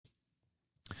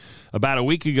About a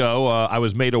week ago, I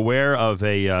was made aware of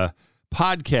a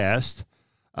podcast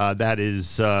that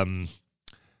is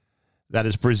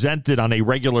presented on a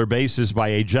regular basis by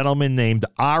a gentleman named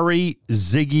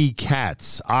Ziggy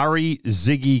Katz.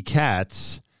 Ziggy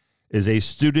Katz is a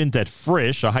student at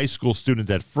Frisch, a high school student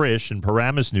at Frisch in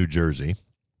Paramus, New Jersey.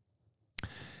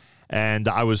 And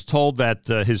I was told that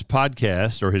his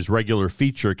podcast or his regular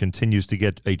feature continues to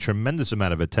get a tremendous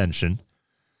amount of attention.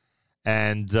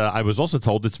 And I was also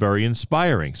told it's very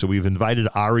inspiring. So we've invited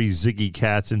Ziggy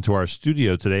Katz into our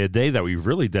studio today, a day that we've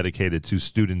really dedicated to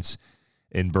students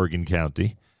in Bergen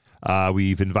County.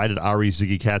 We've invited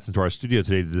Ziggy Katz into our studio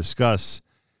today to discuss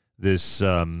this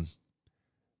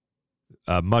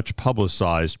much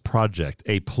publicized project.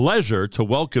 A pleasure to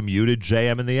welcome you to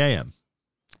JM in the AM.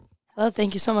 Hello,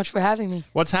 thank you so much for having me.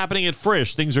 What's happening at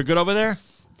Frisch? Things are good over there?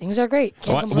 Things are great.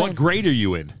 Can't complain. What grade are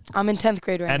you in? I'm in 10th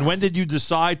grade right now. And when did you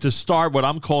decide to start what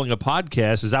I'm calling a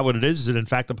podcast? Is that what it is? Is it in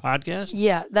fact a podcast?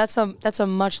 Yeah, that's a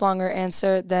much longer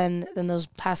answer than those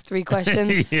past three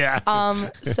questions.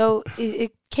 Yeah. So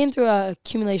it came through a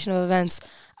accumulation of events,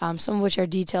 some of which are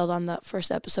detailed on the first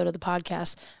episode of the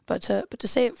podcast. But to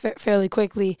say it fairly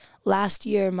quickly, last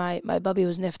year my bubby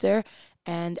was nifter.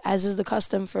 And as is the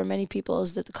custom for many people,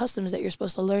 is that the custom is that you're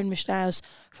supposed to learn Mishnayos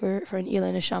for an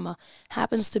Ilay Neshama.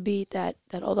 Happens to be that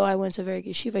although I went to very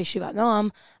good yeshiva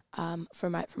Noam for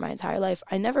my entire life,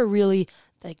 I never really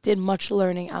did much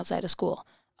learning outside of school.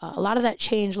 A lot of that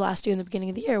changed last year in the beginning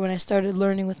of the year when I started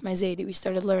learning with my Zaydi. We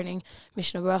started learning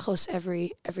Mishnah Brachos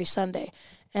every Sunday.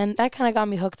 And that kind of got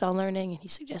me hooked on learning, and he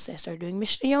suggested I started doing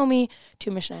Mishnah Yomi,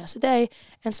 2 Mishnayos a day.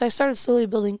 And so I started slowly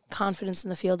building confidence in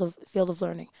the field of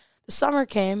learning. The summer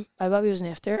came, my bubby was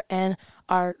nifter, and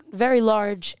our very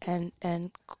large and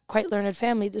quite learned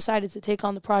family decided to take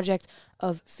on the project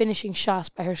of finishing Shas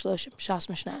by her Shloshim, Shas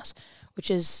Mishnayos, which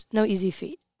is no easy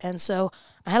feat. And so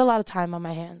I had a lot of time on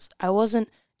my hands. I wasn't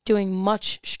doing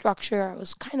much structure. I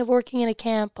was kind of working in a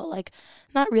camp, but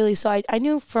not really. So I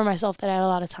knew for myself that I had a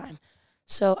lot of time.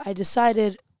 So I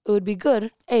decided it would be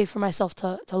good, for myself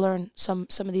to learn some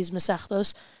of these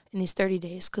Masechtos in these 30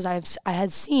 days, because I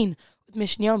had seen with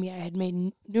Mishnah Yomi, I had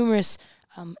made numerous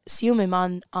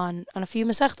siyumim on a few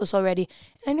Masechtos already,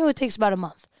 and I knew it takes about a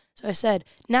month. So I said,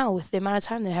 now with the amount of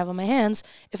time that I have on my hands,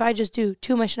 if I just do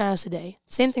 2 Mishnayos a day,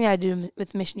 same thing I do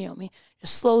with Mishnah Yomi,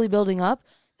 just slowly building up,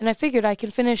 and I figured I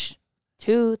can finish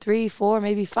 2, 3, 4,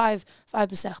 maybe 5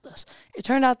 Masechtos. It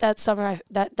turned out that summer,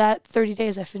 that 30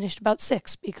 days, I finished about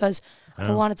 6 because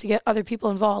I wanted to get other people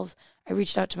involved. I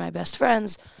reached out to my best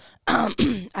friends.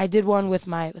 I did one with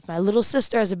my little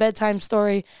sister as a bedtime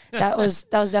story. That was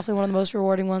definitely one of the most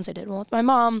rewarding ones. I did one with my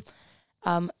mom.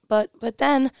 But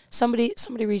then somebody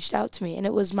reached out to me, and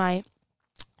it was my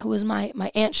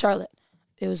Aunt Charlotte.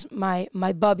 It was my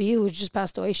bubby who just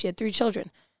passed away. She had 3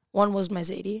 children. One was my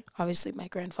Zaydi, obviously my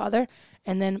grandfather,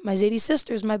 and then my Zaydi's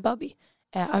sister is my bubby.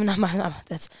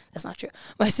 That's not true.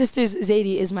 My sister's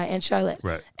Zaydi is my Aunt Charlotte.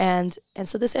 Right. And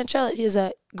so this Aunt Charlotte, he has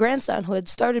a grandson who had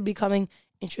started becoming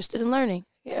interested in learning.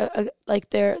 And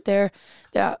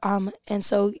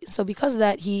so because of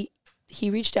that, he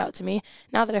reached out to me.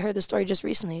 Now that I heard the story just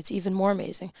recently, it's even more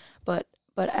amazing. But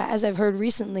as I've heard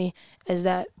recently, is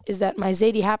that my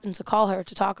Zaydi happened to call her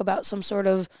to talk about some sort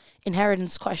of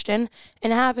inheritance question,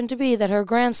 and it happened to be that her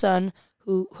grandson,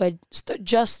 who had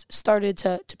just started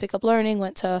to pick up learning,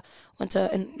 went to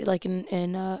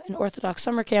an Orthodox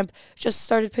summer camp, just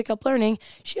started to pick up learning.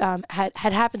 She had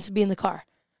happened to be in the car.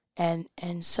 And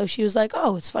so she was like,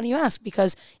 oh, it's funny you ask,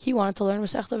 because he wanted to learn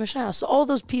Masechta Mishnayos. So all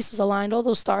those pieces aligned, all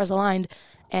those stars aligned,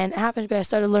 and it happened to be I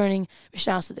started learning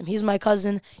Mishnayos with him. He's my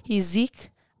cousin. He's Zeke,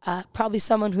 probably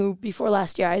someone who before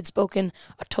last year I had spoken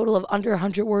a total of under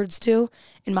 100 words to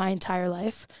in my entire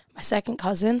life. My second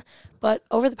cousin. But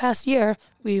over the past year,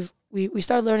 we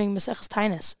started learning Maseches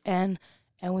Tainis, and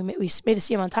we made a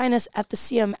siyum on Tainis. At the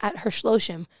siyum at her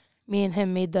Shloshim, me and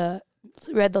him read the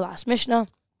last Mishnah.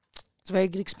 It's a very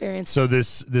good experience. So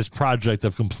this project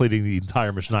of completing the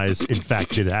entire Mishnah in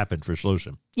fact did happen for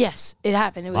Shloshim. Yes, it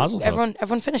happened.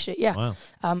 Everyone finished it. Yeah. Wow.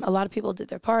 A lot of people did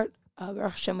their part.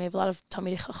 Baruch Hashem, we have a lot of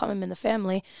Talmidei Chachamim in the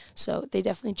family, so they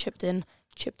definitely chipped in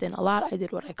a lot. I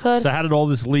did what I could. So how did all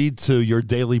this lead to your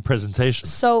daily presentation?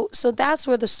 So that's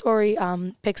where the story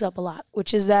picks up a lot,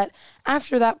 which is that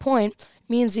after that point,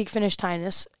 me and Zeke finished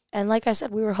Tainis, and like I said,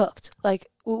 we were hooked.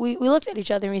 We looked at each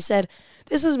other and we said,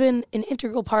 this has been an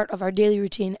integral part of our daily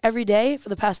routine every day for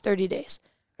the past 30 days,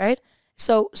 right?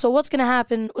 So what's going to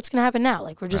happen? What's going to happen now?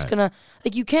 We're just going to,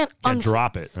 you can't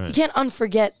drop it. Right. You can't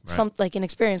unforget an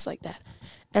experience like that.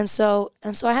 And so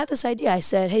I had this idea. I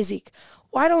said, hey, Zeke,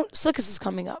 why don't, Sukkot is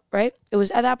coming up, right?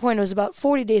 At that point, it was about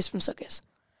 40 days from Sukkot.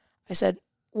 I said,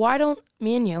 why don't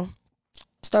me and you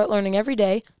start learning every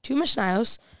day 2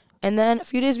 Mishnayos, and then a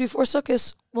few days before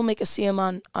Sukkot, we'll make a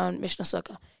siyum on Mishnah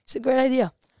Sukkah. He said, great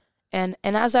idea. And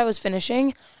as I was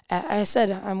finishing, I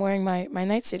said, I'm wearing my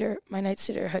night sitter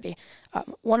hoodie.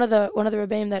 One of the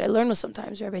Rebbeim that I learned with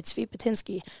sometimes, Rabbi Tzvi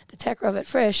Patinsky, the Tech Rav at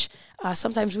Frisch.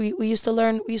 Sometimes we used to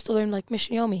learn like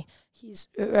Mishnah Yomi.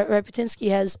 Rabbi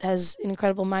Patinsky has an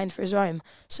incredible mind for Zrayim.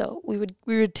 So we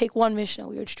would take one Mishnah,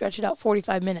 we would stretch it out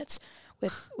 45 minutes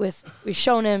with we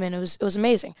shown him, and it was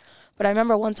amazing. But I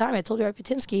remember one time I told Rabbi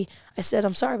Patinsky, I said,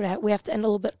 I'm sorry, but we have to end a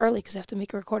little bit early because I have to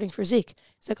make a recording for Zeke.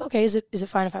 He's like, okay, is it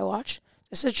fine if I watch?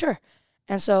 I said, sure.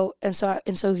 And so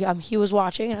he was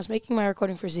watching, and I was making my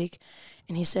recording for Zeke,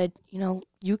 and he said,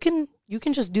 you can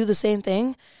just do the same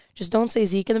thing, just don't say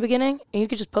Zeke in the beginning, and you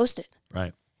can just post it.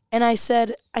 Right. And I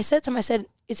said to him,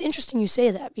 it's interesting you say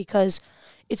that, because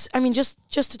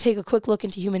just to take a quick look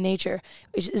into human nature,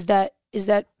 is that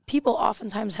people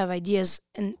oftentimes have ideas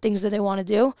and things that they want to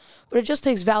do, but it just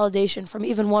takes validation from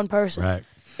even one person. Right.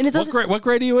 And it doesn't. What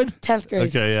grade are you in? 10th grade.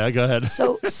 Okay, yeah, go ahead.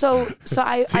 So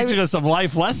I teaching us some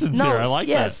life lessons here. I like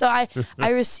that. Yeah, so I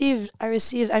received.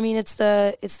 It's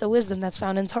the wisdom that's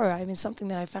found in Torah. Something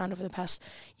that I found over the past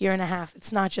year and a half.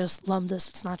 It's not just lumdus.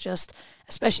 It's not just,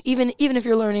 especially even if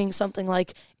you're learning something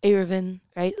like Eruvin,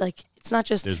 right? Like, it's not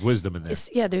just. There's wisdom in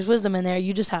there. There's wisdom in there.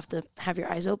 You just have to have your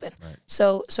eyes open. Right.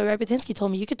 So Rabbi Patinsky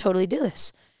told me, you could totally do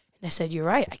this, and I said, you're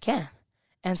right, I can.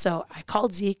 And so I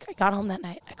called Zeke. I got home that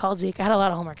night. I called Zeke. I had a lot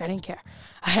of homework. I didn't care.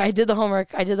 I did the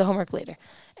homework. I did the homework later.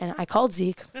 And I called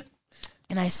Zeke,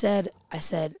 and I said,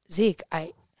 Zeke,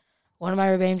 one of my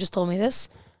rebbeim just told me this.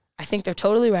 I think they're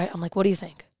totally right. I'm like, what do you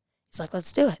think? He's like,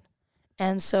 let's do it.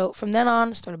 And so from then on,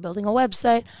 I started building a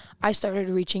website. I started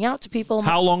reaching out to people.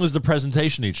 How long is the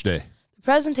presentation each day? The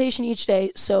presentation each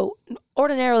day. So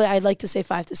ordinarily, I'd like to say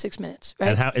 5 to 6 minutes. Right?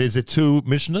 And how is it 2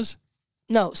 Mishnahs?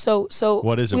 No, so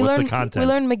what is it? What's the content? We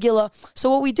learned Megillah. So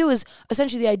what we do is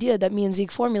essentially the idea that me and Zeke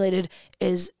formulated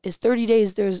is 30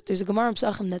 days. There's a Gemara in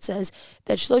Pesachim that says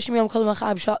that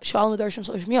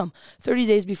 30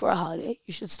 days before a holiday,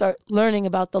 you should start learning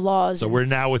about the laws. So we're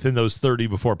now within those 30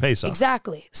 before Pesach.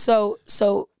 Exactly. So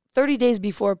 30 days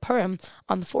before Purim,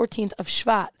 on the 14th of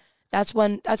Shvat, that's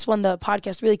when the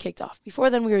podcast really kicked off. Before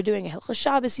then, we were doing a Hilchos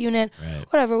Shabbos unit, right.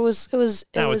 Whatever.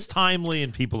 It's timely,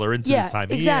 and people are into this time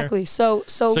of exactly. year.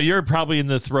 So you're probably in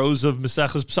the throes of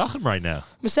Maseches Pesachim right now.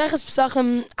 Maseches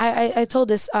Pesachim. I told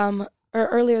this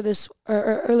earlier this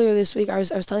week. I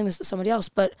was telling this to somebody else,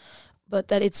 but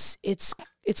that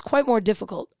it's quite more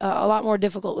difficult, a lot more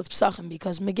difficult with Pesachim,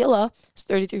 because Megillah is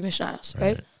 33 Mishnayos,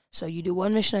 right? So you do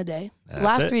 1 Mishnah a day. The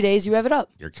last 3 days, you rev it up.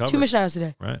 You're covered. 2 Mishnayos a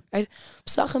day. Right.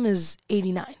 Pesachim is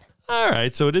 89. All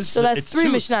right. So it is. So that's 3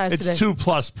 Mishnayos a day. It's 2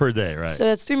 plus per day, right? So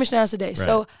that's 3 Mishnayos a day. Right.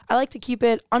 So I like to keep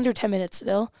it under 10 minutes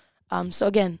still. So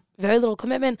again, very little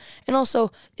commitment. And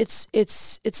also, it's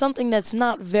something that's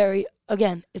not very,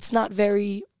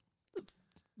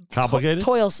 complicated,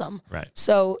 toilsome. Right.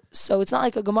 So it's not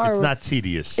like a Gemara. It's not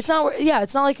tedious. It's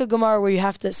not like a Gemara where you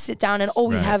have to sit down and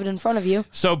always have it in front of you.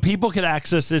 So people can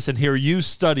access this and hear you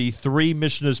study 3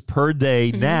 Mishnahs per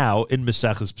day now in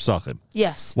Maseches Pesachim.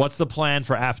 Yes. What's the plan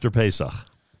for after Pesach?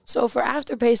 So for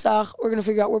after Pesach, we're gonna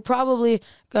figure out. We're probably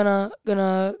gonna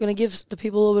give the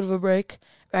people a little bit of a break.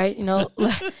 Right,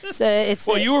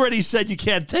 well, you already said you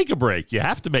can't take a break. You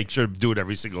have to make sure to do it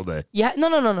every single day. Yeah,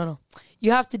 no.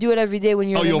 You have to do it every day when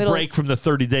you're in the middle. You'll break from the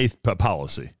 30-day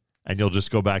policy, and you'll just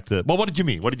go back to. Well, what did you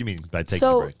mean? What did you mean by taking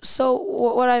a break? So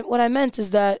what I meant is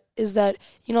that that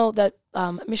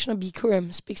Mishnah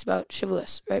Bikurim speaks about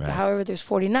Shavuos, right? But however, there's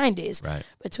 49 days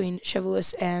between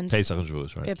Shavuos and Pesach and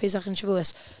Shavuos, right? Yeah, Pesach and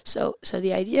Shavuos. So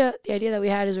the idea that we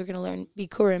had is we're going to learn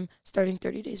Bikurim starting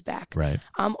 30 days back. Right.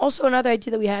 Also, another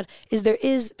idea that we had is there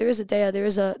is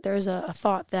a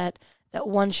thought that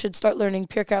one should start learning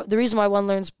Pirkei. The reason why one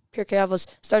learns Pirkei Avos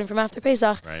starting from after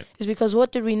Pesach is because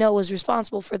what did we know was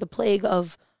responsible for the plague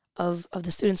of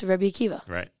the students of Rabbi Akiva?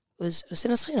 Right. It was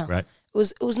Sinas Chinam. Right.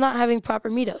 It was not having proper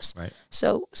midos. Right.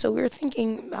 So we were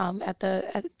thinking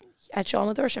at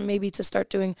Shalom Adorshan maybe to start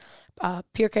doing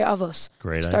Pirkei Avos.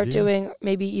 Great start idea. doing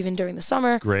maybe even during the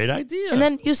summer. Great idea. And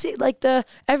then you see like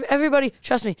everybody,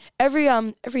 trust me, every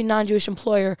non-Jewish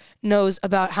employer knows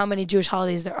about how many Jewish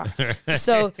holidays there are.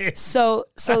 So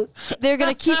they're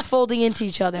gonna keep folding into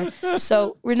each other.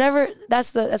 So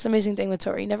that's the amazing thing with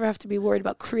Torah. You never have to be worried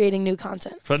about creating new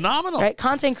content. Phenomenal. Right?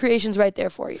 Content creation's right there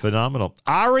for you. Phenomenal.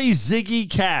 Ari Ziggy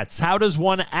Katz, how does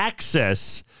one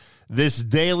access this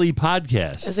daily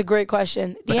podcast? That's a great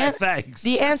question. Thanks.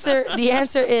 The answer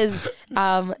is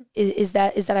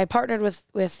that I partnered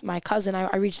with my cousin.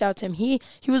 I reached out to him. He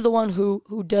was the one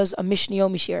who does a Mishnah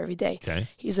Yomishir every day. Okay.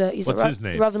 He's What's his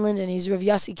name? Rav in Linden. He's Rav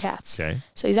Yossi Katz. Okay.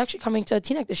 So he's actually coming to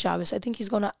Teaneck this Shabbos. I think he's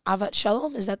going to Avat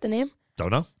Shalom. Is that the name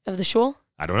Don't know. of the shul?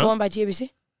 I don't The know. one by TABC?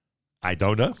 I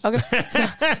don't know. Okay,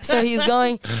 so he's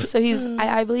going. So he's.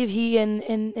 I believe he and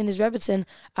his Rebbitzin,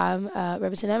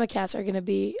 Rebbitzin Emma Katz are gonna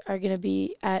be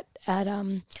at I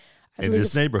In believe this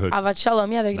it's neighborhood. Avat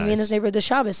Shalom. Yeah, they're gonna be in this neighborhood this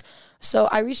Shabbos. So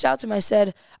I reached out to him. I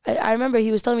said, I remember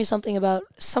he was telling me something about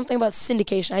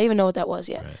syndication. I didn't even know what that was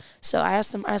yet. Right. So I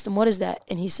asked him, what is that?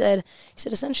 And he said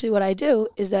essentially what I do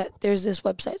is that there's this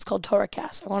website. It's called Torah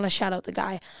Cast. I want to shout out the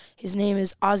guy. His name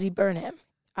is Ozzy Burnham.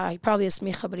 He probably has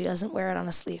smicha, but he doesn't wear it on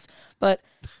a sleeve. But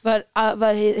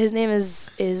his name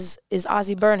is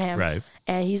Ozzy Burnham, Right.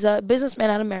 And he's a businessman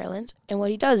out of Maryland. And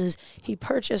what he does is he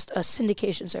purchased a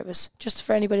syndication service. Just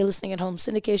for anybody listening at home,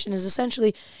 syndication is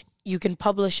essentially you can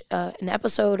publish an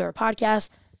episode or a podcast,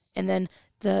 and then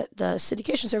the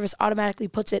syndication service automatically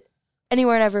puts it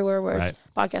anywhere and everywhere where Right.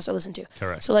 podcasts are listened to.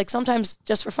 Correct. So like sometimes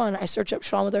just for fun, I search up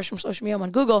Shalom Adarsh from Social Media on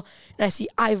Google, and I see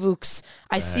iVooks.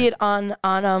 I see it on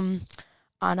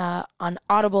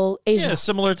Audible Asia. Yeah,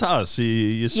 similar to us.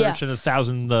 You search in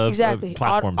 1,000 Exactly.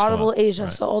 platforms. Audible Asia,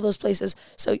 Right. so all those places.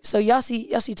 So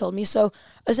Yossi told me. So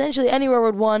essentially anywhere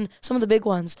would one, some of the big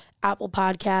ones, Apple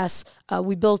Podcasts.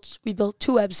 We built 2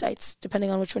 websites, depending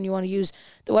on which one you want to use.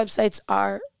 The websites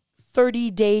are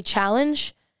 30-day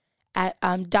challenge at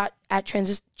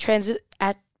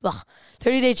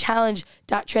 30-day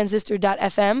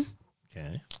challenge.transistor.fm.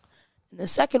 Okay. And the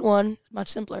second one, much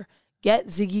simpler,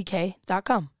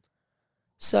 getziggyk.com.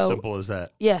 So Simple as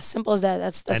that. yeah, simple as that.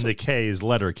 That's And the K is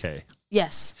letter K.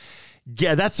 yes.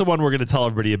 Yeah, that's the one we're going to tell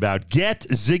everybody about.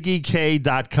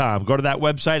 GetZiggyK.com. Go to that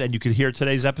website and you can hear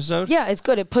today's episode. Yeah, it's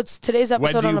good. It puts today's When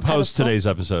episode do on you a post pedestal. today's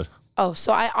episode? Oh,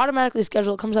 so I automatically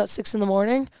schedule. It comes out 6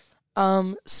 a.m.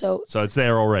 So it's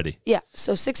there already. yeah,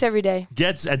 so 6 every day.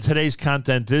 And today's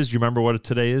content is, do you remember what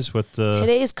today is? What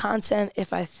Today's content,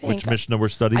 if I think which Mishnah we're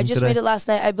studying I just today? made it last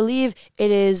night. I believe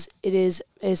it is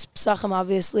Psachim,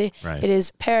 obviously. Right. It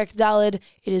is Perek Daled.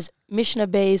 It is Mishnah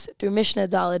Beis through Mishnah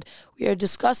Daled. We are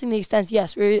discussing the extent,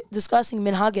 yes, we're discussing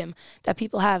minhagim that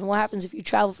people have and what happens if you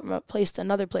travel from a place to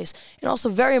another place. And also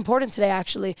very important today,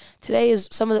 actually. Today is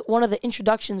one of the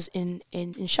introductions in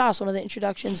Shas, one of the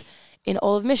introductions in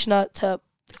all of Mishnah to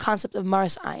the concept of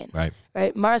Maras Ayin. Right.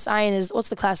 Right. Maras Ayin is, what's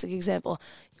the classic example?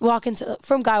 You walk into,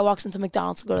 guy walks into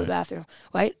McDonald's to go to the bathroom,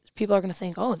 right? People are going to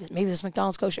think, oh, maybe this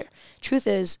McDonald's kosher. Truth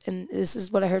is, and this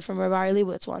is what I heard from Rabbi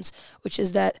Leibowitz once, which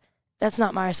is that that's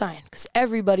not Maras Ayin, because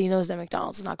everybody knows that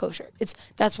McDonald's is not kosher.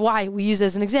 That's why we use it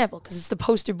as an example, because it's the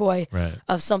poster boy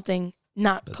of something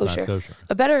not kosher.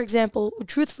 A better example would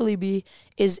truthfully be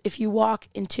is if you're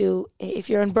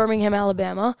in Birmingham,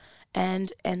 Alabama,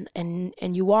 and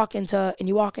you walk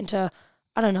into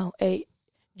I don't know, a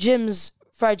Jim's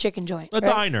fried chicken joint. A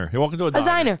diner. You walk into a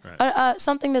diner. Right.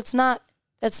 Something that's not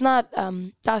Das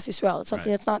Yisrael. It's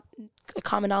something that's not a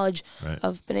common knowledge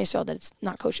of Bnei Yisrael that it's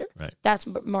not kosher. Right. That's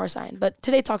Maras Ayin. But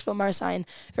today talks about Maras Ayin.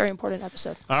 Very important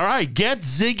episode. All right.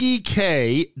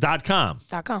 GetZiggyK.com.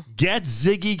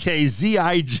 GetZiggyK,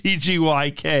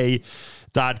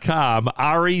 ZIGGYK.com.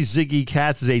 Ari Ziggy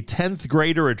Katz is a 10th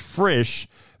grader at Frisch.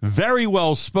 Very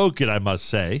well spoken, I must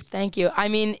say. Thank you. I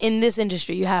mean, in this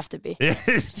industry, you have to be.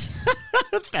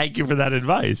 Thank you for that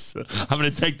advice. I'm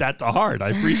going to take that to heart. I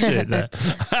appreciate that.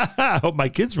 I hope my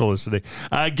kids were listening.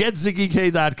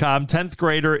 GetZiggyK.com, 10th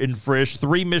grader in Frisch.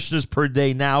 3 Mishnahs per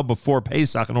day now before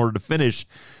Pesach in order to finish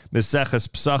Meseches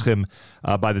Psachim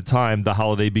by the time the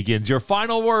holiday begins. Your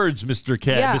final words, Mr.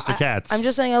 Katz. I'm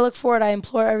just saying I look forward. I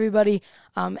implore everybody,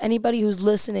 anybody who's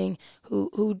listening,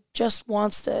 who just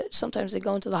wants to, sometimes they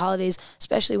go into the holidays,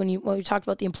 especially when we talked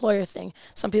about the employer thing.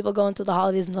 Some people go into the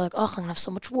holidays and they're like, oh, I'm going to have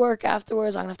so much work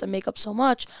afterwards. I'm going to have to make up so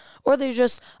much. Or they're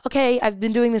just, okay, I've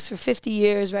been doing this for 50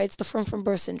 years, right? It's the from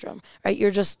birth syndrome, right?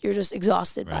 You're just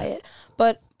exhausted by it.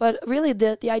 But really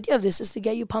the idea of this is to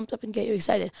get you pumped up and get you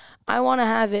excited. I want to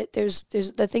have it. There's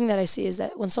the thing that I see is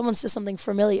that when someone says something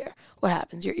familiar, what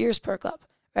happens? Your ears perk up.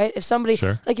 Right? If somebody,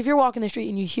 like if you're walking the street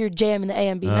and you hear JM and the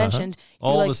AM be mentioned,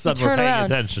 all of a sudden we're paying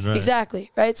attention, right? Exactly,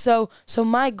 right? So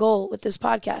my goal with this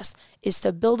podcast is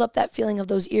to build up that feeling of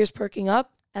those ears perking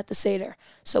up at the Seder.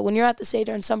 So when you're at the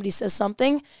Seder and somebody says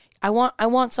something, I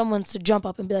want someone to jump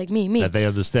up and be like me. That they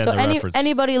understand so the reference.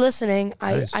 Anybody listening,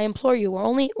 Nice. I implore you. We're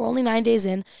only 9 days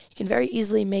in. You can very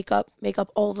easily make up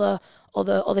all the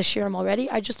shirim already.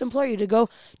 I just implore you to go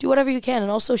do whatever you can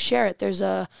and also share it. There's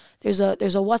a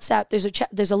WhatsApp.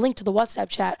 There's a link to the WhatsApp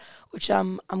chat, which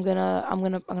I'm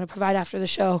gonna provide after the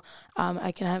show.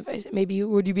 I can have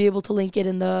would you be able to link it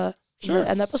in the Sure.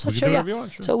 And the episode? Sure, yeah. Sure.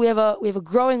 So we have a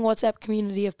growing WhatsApp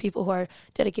community of people who are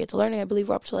dedicated to learning. I believe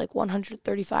we're up to like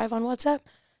 135 on WhatsApp.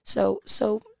 So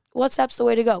WhatsApp's the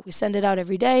way to go. We send it out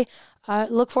every day.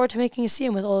 Look forward to making a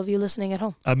scene with all of you listening at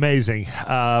home. Amazing.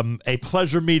 A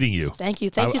pleasure meeting you. Thank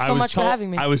you. Thank you so much for having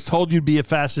me. I was told you'd be a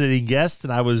fascinating guest,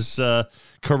 and I was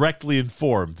correctly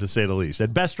informed, to say the least.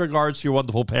 And best regards to your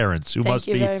wonderful parents, who must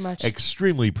be very much.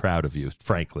 extremely proud of you,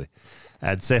 frankly.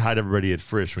 And say hi to everybody at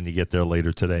Frisch when you get there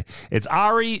later today. It's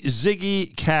Ari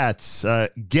Ziggy Katz.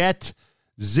 Get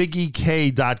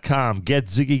ZiggyK.com. Get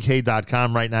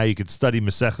ZiggyK.com right now. You can study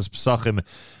Maseches Pesachim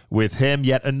with him.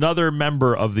 Yet another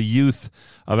member of the youth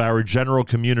of our general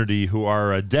community who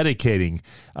are dedicating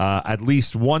at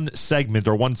least one segment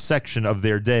or one section of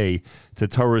their day to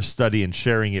Torah study and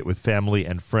sharing it with family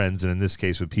and friends, and in this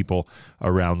case with people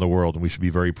around the world. And we should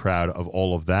be very proud of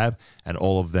all of that and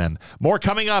all of them. More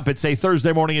coming up. It's a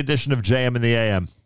Thursday morning edition of JM in the AM.